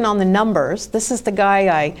definition on the numbers. This is the guy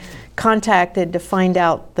I contacted to find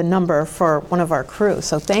out the number for one of our crew,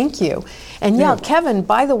 so thank you. And Kevin,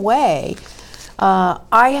 by the way,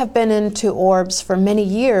 I have been into orbs for many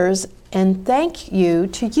years, and thank you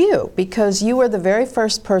to you, because you were the very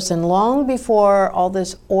first person, long before all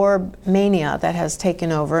this orb mania that has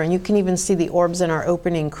taken over, and you can even see the orbs in our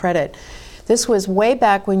opening credit. This was way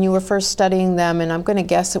back when you were first studying them, and I'm going to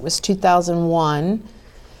guess it was 2001.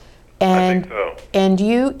 And, I think so. And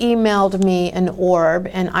you emailed me an orb,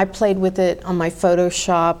 and I played with it on my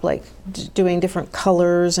Photoshop, like doing different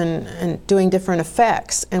colors and doing different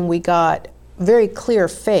effects, and we got very clear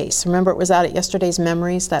face. Remember, it was out at Yesterday's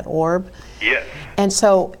Memories, that orb? Yes. And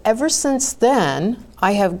so ever since then,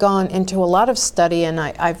 I have gone into a lot of study, and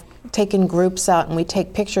I've taken groups out, and we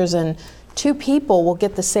take pictures, and 2 people will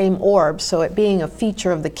get the same orb. So it being a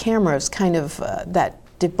feature of the camera is kind of that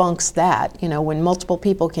debunks that, when multiple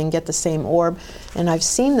people can get the same orb, and I've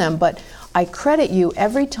seen them. But I credit you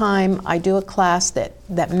every time I do a class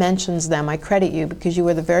that mentions them. I credit you because you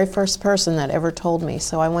were the very first person that ever told me.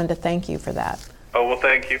 So I wanted to thank you for that. Oh, well,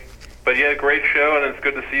 thank you. But yeah, great show, and it's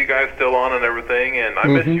good to see you guys still on and everything, and I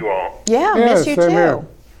miss you all. Yeah, miss you too. Here.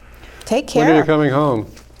 Take care. When are you coming home?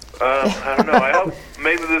 I don't know. I hope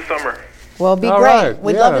maybe this summer. Well, be all great. Right.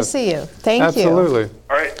 We'd love to see you. Thank you. Absolutely.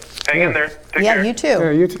 All right. Hang in there. Take care. You too.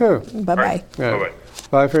 Yeah, you too. Bye-bye. Right. Yeah. Bye-bye.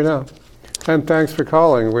 Bye for now. And thanks for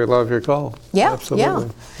calling. We love your call. Yeah, Absolutely.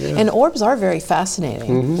 yeah. And orbs are very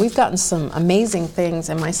fascinating. We've gotten some amazing things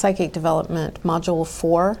in my Psychic Development Module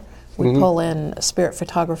 4. We pull in spirit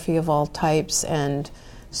photography of all types and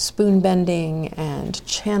spoon bending and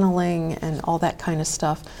channeling and all that kind of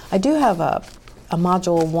stuff. I do have a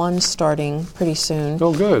module 1 starting pretty soon.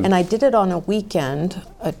 Oh, good. And I did it on a weekend,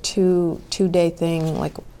 a two-day thing,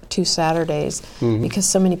 like 2 Saturdays, because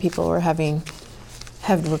so many people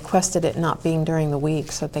have requested it not being during the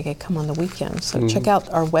week so that they could come on the weekend. So check out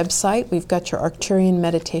our website. We've got your Arcturian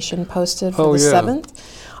meditation posted for the 7th.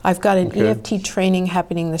 I've got an EFT training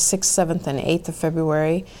happening the 6th, 7th, and 8th of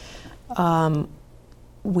February.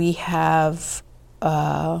 We have,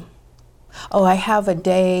 I have a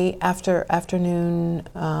day afternoon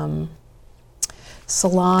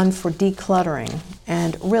salon for decluttering,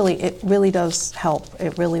 and it really does help.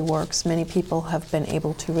 It really works. Many people have been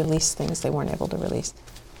able to release things they weren't able to release.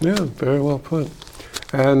 Yeah, very well put.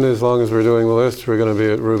 And as long as we're doing the list, we're going to be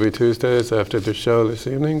at Ruby Tuesdays after the show this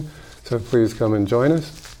evening, so please come and join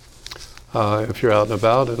us if you're out and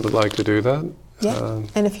about and would like to do that. Yeah,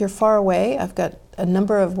 and if you're far away, I've got a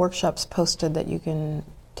number of workshops posted that you can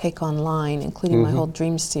take online, including my whole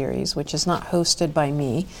Dream series, which is not hosted by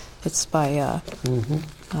me. It's by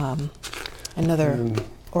another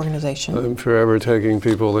organization. I'm forever taking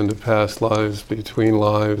people into past lives, between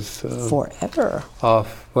lives. Forever?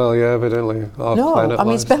 Evidently off No, planet I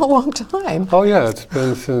mean, lives. it's been a long time. Oh yeah, it's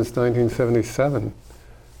been since 1977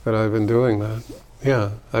 that I've been doing that.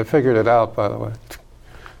 Yeah, I figured it out, by the way.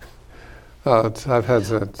 I've had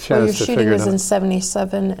a chance Well, your to shooting figure it was out. in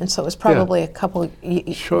 77, and so it was probably a couple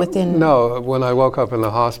within... No, when I woke up in the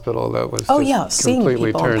hospital, that was seeing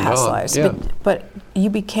completely people in turned past on. lives. Yeah. But you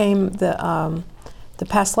became the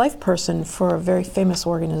past life person for a very famous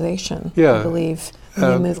organization, Yeah. I believe,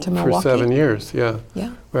 when you moved to Milwaukee. For 7 years, yeah.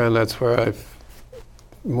 Yeah. And that's where I've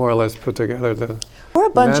more or less put together the We're a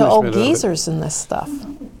bunch of old management of it. geezers in this stuff.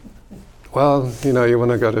 Well, you want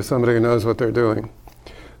to go to somebody who knows what they're doing.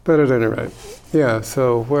 But at any rate, yeah,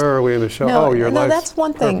 so where are we in the show? Your life's that's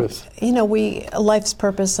one purpose. thing. Life's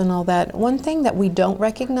purpose and all that. One thing that we don't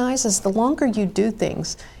recognize is the longer you do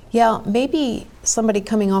things, maybe somebody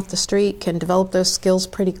coming off the street can develop those skills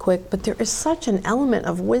pretty quick, but there is such an element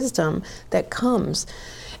of wisdom that comes.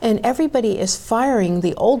 And everybody is firing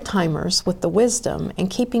the old-timers with the wisdom and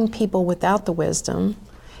keeping people without the wisdom.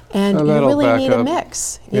 And you really need a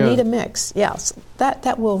mix. You need a mix. Yes,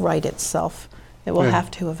 that will right itself. It will have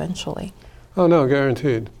to eventually. Oh, no,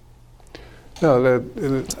 guaranteed. No,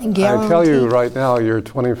 Guaranteed. I tell you right now, you're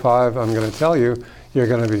 25, I'm going to tell you, you're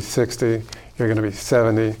going to be 60, you're going to be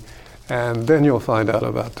 70, and then you'll find out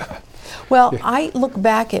about that. Well, I look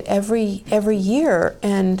back at every year,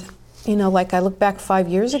 and, like I look back 5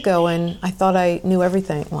 years ago, and I thought I knew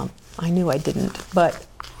everything. Well, I knew I didn't, but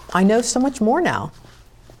I know so much more now.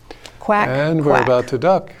 Quack, and quack. we're about to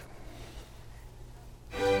duck.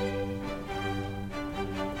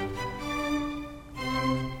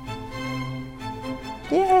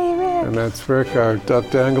 Yay, Rick. And that's Rick, our duck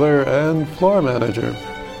dangler and floor manager.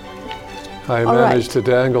 I All managed right.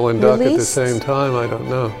 to dangle and duck at the Released. same time, I don't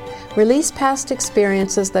know. Release past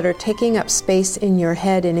experiences that are taking up space in your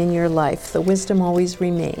head and in your life. The wisdom always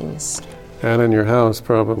remains. And in your house,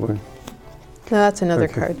 probably. No, that's another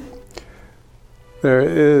Okay. card. There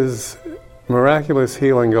is miraculous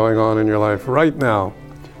healing going on in your life right now.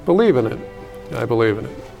 Believe in it. I believe in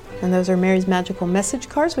it. And those are Mary's Magical Message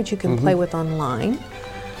cards, which you can play with online.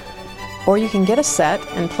 Or you can get a set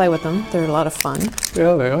and play with them. They're a lot of fun.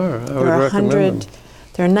 Yeah, they are. I would recommend them.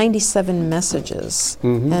 There are 97 messages.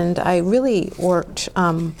 And I really worked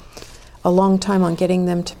a long time on getting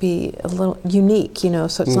them to be a little unique, so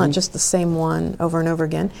it's not just the same one over and over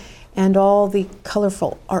again. And all the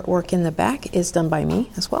colorful artwork in the back is done by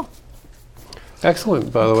me as well.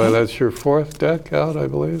 Excellent. By the way, that's your 4th deck out, I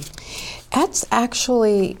believe. That's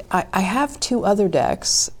actually, I have 2 other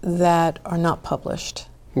decks that are not published.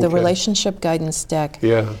 The Okay. Relationship Guidance deck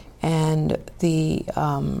and the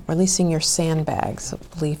Releasing Your Sandbags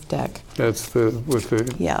leaf deck. That's with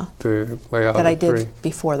the layout that I of 3. did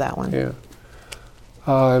before that one. Yeah.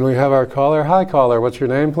 And we have our caller. Hi, caller. What's your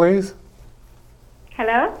name, please?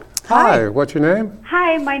 Hello? Hi. What's your name?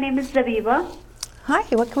 Hi, my name is Zabiba. Hi,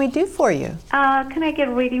 what can we do for you? Can I get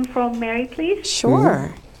a reading from Mary, please?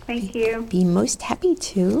 Sure. Thank you. Be most happy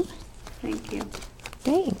to. Thank you.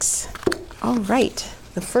 Thanks. All right.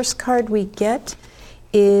 The first card we get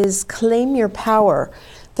is Claim Your Power.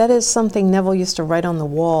 That is something Neville used to write on the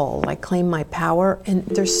wall, like claim my power. And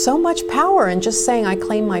there's so much power in just saying I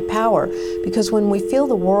claim my power. Because when we feel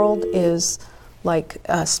the world is like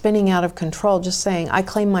spinning out of control, just saying I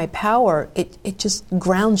claim my power, it just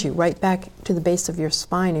grounds you right back to the base of your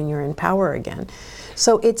spine and you're in power again.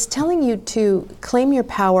 So it's telling you to claim your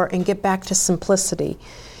power and get back to simplicity.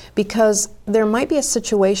 because there might be a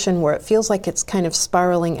situation where it feels like it's kind of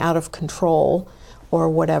spiraling out of control or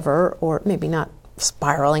whatever, or maybe not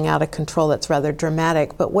spiraling out of control, that's rather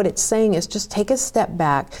dramatic, but what it's saying is just take a step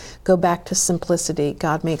back, go back to simplicity.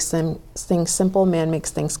 God makes things simple, man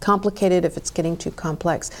makes things complicated. If it's getting too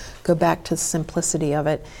complex, go back to the simplicity of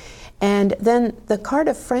it. And then the card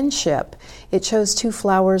of friendship, it shows two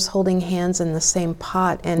flowers holding hands in the same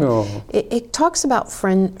pot, and it talks about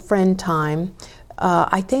friend time.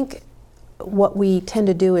 I think what we tend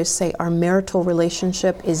to do is say our marital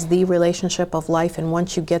relationship is the relationship of life, and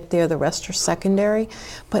once you get there, the rest are secondary.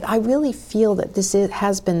 But I really feel that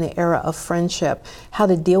has been the era of friendship, how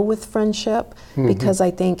to deal with friendship, because I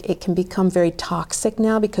think it can become very toxic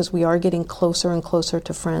now because we are getting closer and closer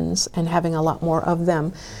to friends and having a lot more of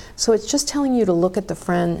them. So it's just telling you to look at the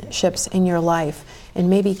friendships in your life and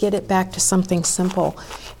maybe get it back to something simple.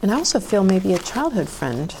 And I also feel maybe a childhood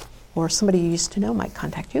friend or somebody you used to know might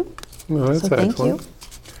contact you. No, that's so thank excellent.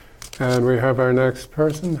 you. And we have our next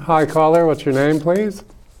person. Hi, caller. What's your name, please?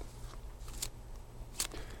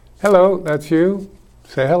 Hello, that's you.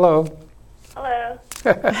 Say hello. Hello.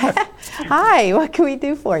 Hi, what can we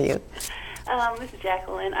do for you? This is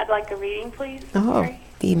Jacqueline. I'd like a reading, please. Oh,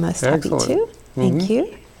 be most happy Excellent. to. Thank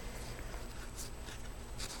you.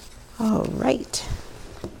 All right.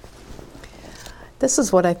 This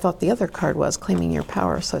is what I thought the other card was, claiming your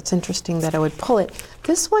power, so it's interesting that I would pull it.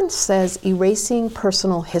 This one says erasing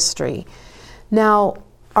personal history. Now,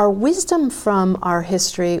 our wisdom from our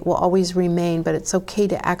history will always remain, but it's okay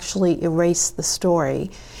to actually erase the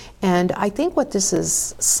story. And I think what this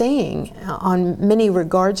is saying on many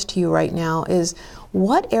regards to you right now is,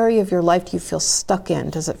 what area of your life do you feel stuck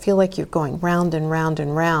in? Does it feel like you're going round and round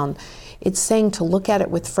and round? It's saying to look at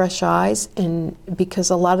it with fresh eyes, and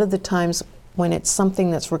because a lot of the times when it's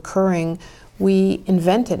something that's recurring, we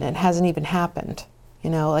invent it and it hasn't even happened. You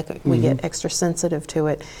know, like we get extra sensitive to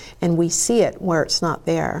it and we see it where it's not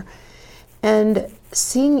there. And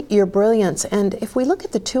seeing your brilliance, and if we look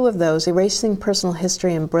at the two of those, erasing personal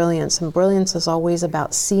history and brilliance is always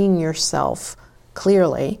about seeing yourself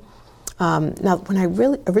clearly. Now, when I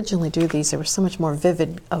really originally drew these, they were so much more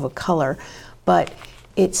vivid of a color, but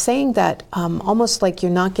it's saying that almost like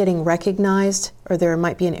you're not getting recognized, or there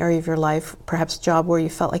might be an area of your life, perhaps a job, where you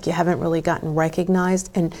felt like you haven't really gotten recognized,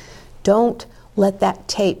 and don't let that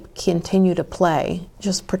tape continue to play.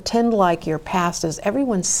 Just pretend like your past is,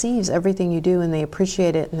 everyone sees everything you do and they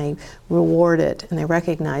appreciate it and they reward it and they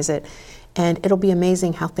recognize it, and it'll be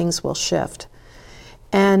amazing how things will shift.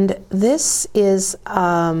 And this is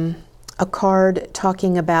a card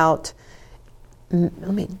talking about,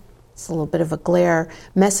 it's a little bit of a glare,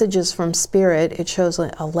 messages from Spirit. It shows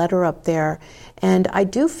a letter up there. And I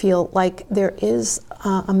do feel like there is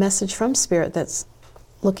a message from Spirit that's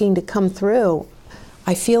looking to come through.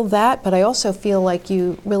 I feel that, but I also feel like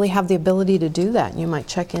you really have the ability to do that, and you might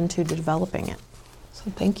check into developing it.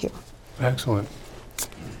 So thank you. Excellent.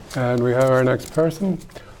 And we have our next person.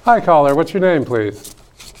 Hi, caller. What's your name, please?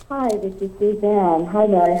 Hi, this is Suzanne. Hi,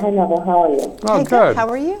 Mary. Hi, Neville. How are you? Oh, Hey, good. How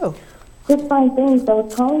are you? Good, fine, thanks. I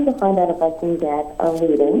was calling to find out if I can get a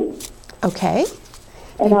reading, Okay.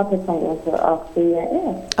 and I'll take my answer off the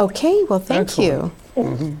air. Okay, well, thank you.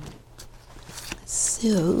 Excellent. So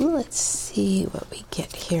let's see what we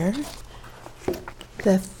get here.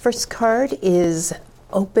 The first card is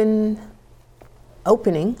opening,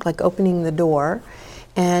 like opening the door.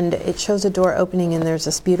 And it shows a door opening and there's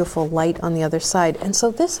this beautiful light on the other side. And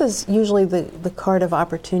so this is usually the card of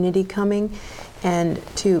opportunity coming, and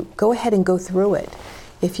to go ahead and go through it.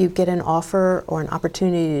 If you get an offer or an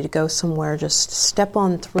opportunity to go somewhere, just step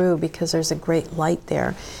on through, because there's a great light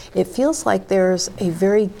there. It feels like there's a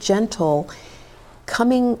very gentle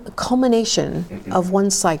culmination of one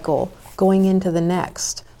cycle going into the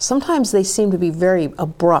next. Sometimes they seem to be very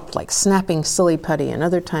abrupt, like snapping silly putty, and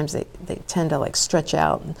other times they tend to like stretch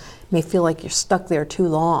out and may feel like you're stuck there too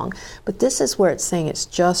long. But this is where it's saying it's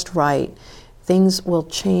just right. Things will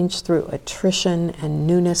change through attrition and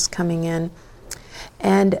newness coming in.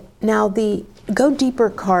 And now the Go Deeper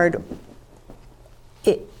card,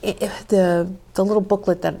 the little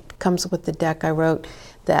booklet that comes with the deck, I wrote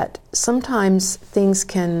that sometimes things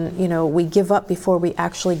can, we give up before we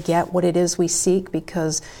actually get what it is we seek,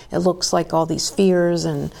 because it looks like all these fears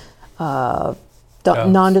and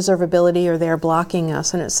non-deservability are there blocking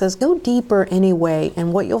us. And it says, go deeper anyway.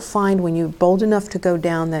 And what you'll find when you're bold enough to go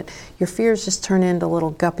down, that your fears just turn into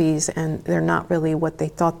little guppies and they're not really what they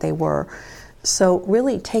thought they were. So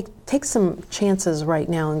really take some chances right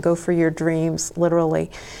now and go for your dreams,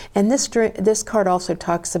 literally. And this card also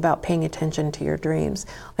talks about paying attention to your dreams.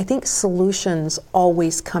 I think solutions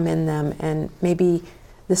always come in them, and maybe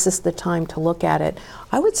this is the time to look at it.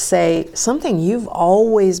 I would say something you've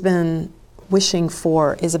always been wishing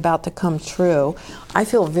for is about to come true. I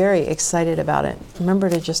feel very excited about it. Remember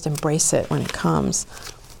to just embrace it when it comes.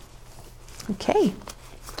 Okay.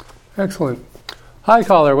 Excellent. Hi,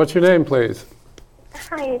 caller. What's your name, please?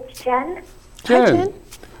 Hi, it's Jen. Hi, Jen.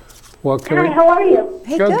 What can Hi, how are you?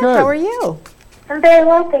 Hey, good. How are you? I'm very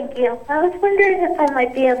well, thank you. I was wondering if I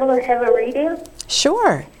might be able to have a reading.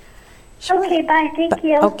 Sure. Okay, bye. Thank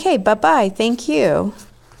you. Okay, bye-bye. Thank you.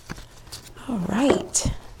 All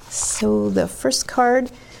right. So the first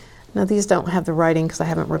card, now these don't have the writing because I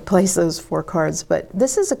haven't replaced those 4 cards, but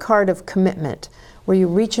this is a card of commitment where you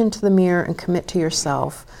reach into the mirror and commit to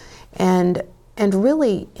yourself. And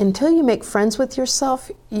really, until you make friends with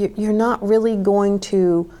yourself, you're not really going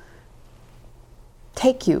to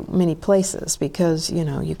take you many places because,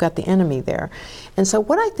 you've got the enemy there. And so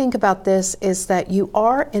what I think about this is that you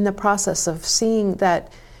are in the process of seeing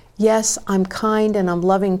that, yes, I'm kind and I'm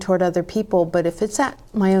loving toward other people, but if it's at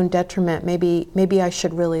my own detriment, maybe I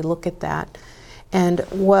should really look at that. And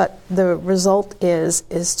what the result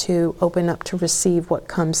is to open up to receive what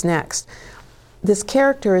comes next. This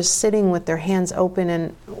character is sitting with their hands open,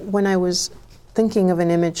 and when I was thinking of an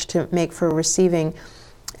image to make for receiving,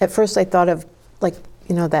 at first I thought of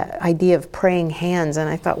that idea of praying hands, and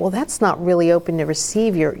I thought, well, that's not really open to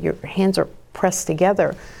receive. Your hands are pressed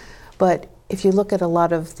together. But if you look at a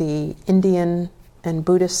lot of the Indian and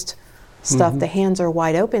Buddhist stuff, the hands are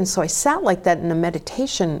wide open. So I sat like that in a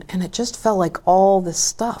meditation, and it just felt like all this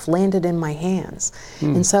stuff landed in my hands.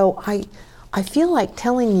 And so I feel like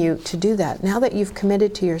telling you to do that. Now that you've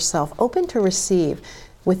committed to yourself, open to receive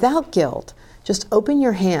without guilt. Just open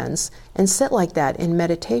your hands and sit like that in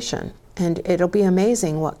meditation. And it'll be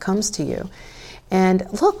amazing what comes to you. And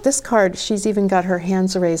look, this card, she's even got her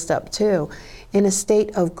hands raised up too. In a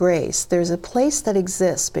state of grace, there's a place that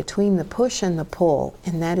exists between the push and the pull,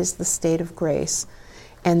 and that is the state of grace.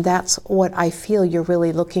 And that's what I feel you're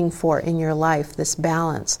really looking for in your life, this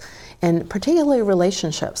balance. And particularly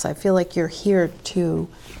relationships. I feel like you're here to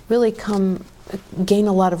really gain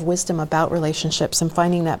a lot of wisdom about relationships and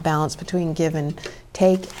finding that balance between give and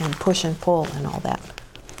take and push and pull and all that.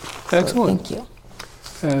 Excellent. So, thank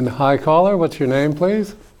you. And hi, caller. What's your name,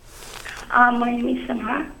 please? My name is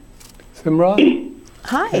Simra. Simra?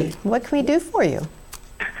 Hi. What can we do for you?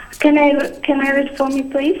 Can I read for me,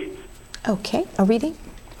 please? Okay. A reading?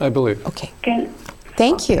 I believe. Okay. Okay.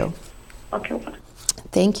 Thank you. Okay.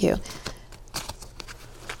 Thank you.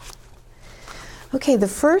 Okay, the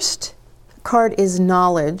first card is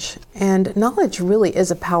knowledge, and knowledge really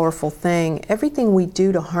is a powerful thing. Everything we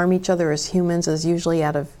do to harm each other as humans is usually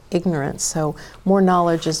out of ignorance, so more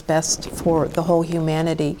knowledge is best for the whole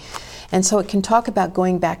humanity. And so it can talk about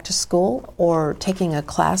going back to school or taking a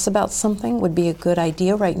class about something would be a good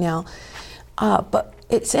idea right now. But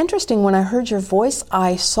it's interesting, when I heard your voice,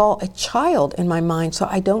 I saw a child in my mind. So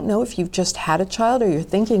I don't know if you've just had a child or you're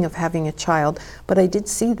thinking of having a child, but I did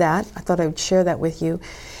see that. I thought I would share that with you.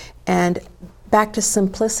 And back to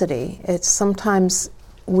simplicity. It's sometimes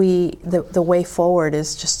the way forward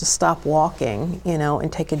is just to stop walking,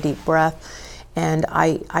 and take a deep breath. And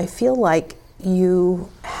I feel like you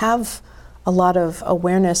have a lot of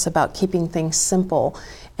awareness about keeping things simple.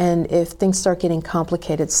 And if things start getting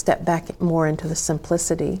complicated, step back more into the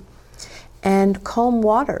simplicity. And calm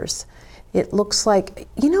waters. It looks like,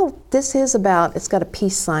 this is about, it's got a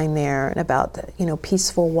peace sign there, and about,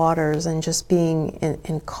 peaceful waters and just being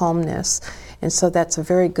in calmness. And so that's a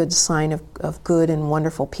very good sign of good and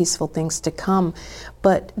wonderful, peaceful things to come.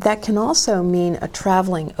 But that can also mean a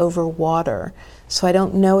traveling over water. So I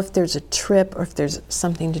don't know if there's a trip or if there's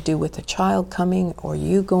something to do with a child coming or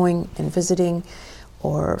you going and visiting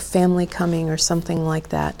or family coming or something like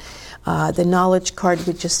that. The knowledge card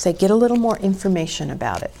would just say, get a little more information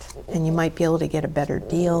about it. And you might be able to get a better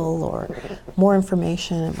deal or more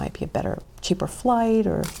information. It might be a better, cheaper flight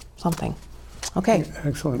or something. Okay.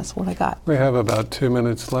 Excellent. That's what I got. We have about 2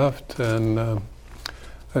 minutes left, and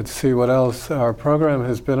let's see what else. Our program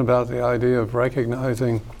has been about the idea of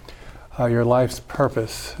recognizing your life's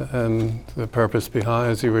purpose and the purpose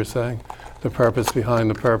behind, as you were saying, the purpose behind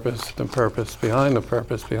the purpose, the purpose behind the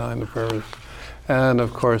purpose behind the purpose, and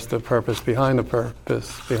of course the purpose behind the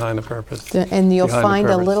purpose behind the purpose. And you'll find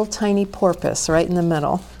a little tiny porpoise right in the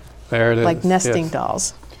middle. There it is. Like nesting yes.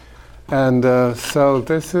 dolls. And so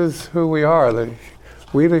this is who we are.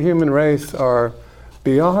 We, the human race, are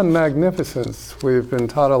beyond magnificence. We've been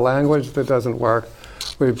taught a language that doesn't work.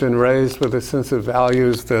 We've been raised with a sense of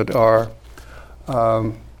values that are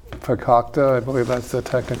fakakta, I believe that's the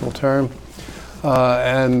technical term.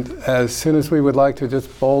 And as soon as we would like to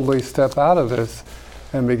just boldly step out of this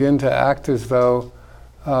and begin to act as though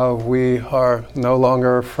we are no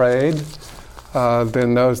longer afraid,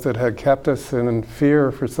 then those that had kept us in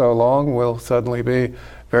fear for so long will suddenly be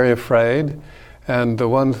very afraid. And the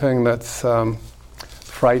one thing that's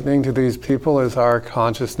frightening to these people is our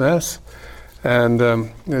consciousness. And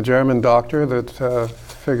the German doctor that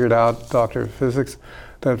figured out, doctor of physics,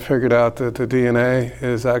 that figured out that the DNA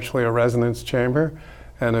is actually a resonance chamber.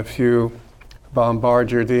 And if you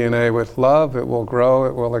bombard your DNA with love, it will grow,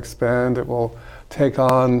 it will expand, it will take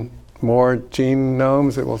on more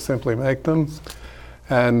genomes, it will simply make them.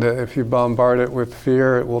 And if you bombard it with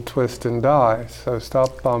fear, it will twist and die. So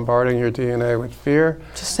stop bombarding your DNA with fear.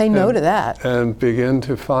 Just say no to that. And begin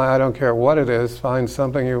to find, I don't care what it is, find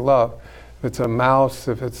something you love. If it's a mouse,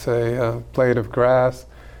 if it's a blade of grass,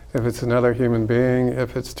 if it's another human being,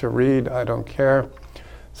 if it's to read, I don't care.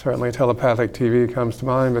 Certainly telepathic TV comes to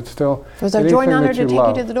mind, but still, there's a joy on there to take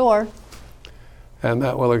you to the door. And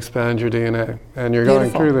that will expand your DNA. And you're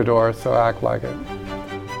Beautiful. going through the door, so act like it.